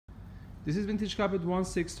This is Vintage Carpet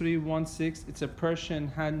 16316. It's a Persian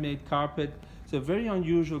handmade carpet. It's a very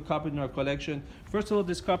unusual carpet in our collection. First of all,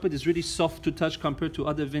 this carpet is really soft to touch compared to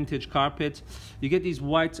other vintage carpets. You get these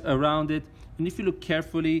whites around it. And if you look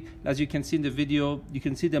carefully, as you can see in the video, you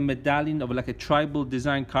can see the medallion of like a tribal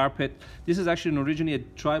design carpet. This is actually originally a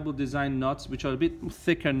tribal design knots, which are a bit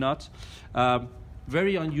thicker knots.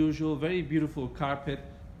 Very unusual, very beautiful carpet.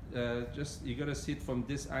 Just you gotta see it from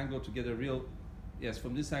this angle to get a real, yes,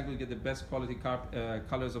 from this angle you get the best quality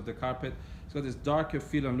colors of the carpet. It's got this darker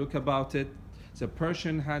feel and look about it. It's a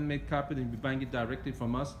Persian handmade carpet, and you'll be buying it directly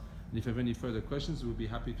from us. And if you have any further questions, we'll be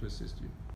happy to assist you.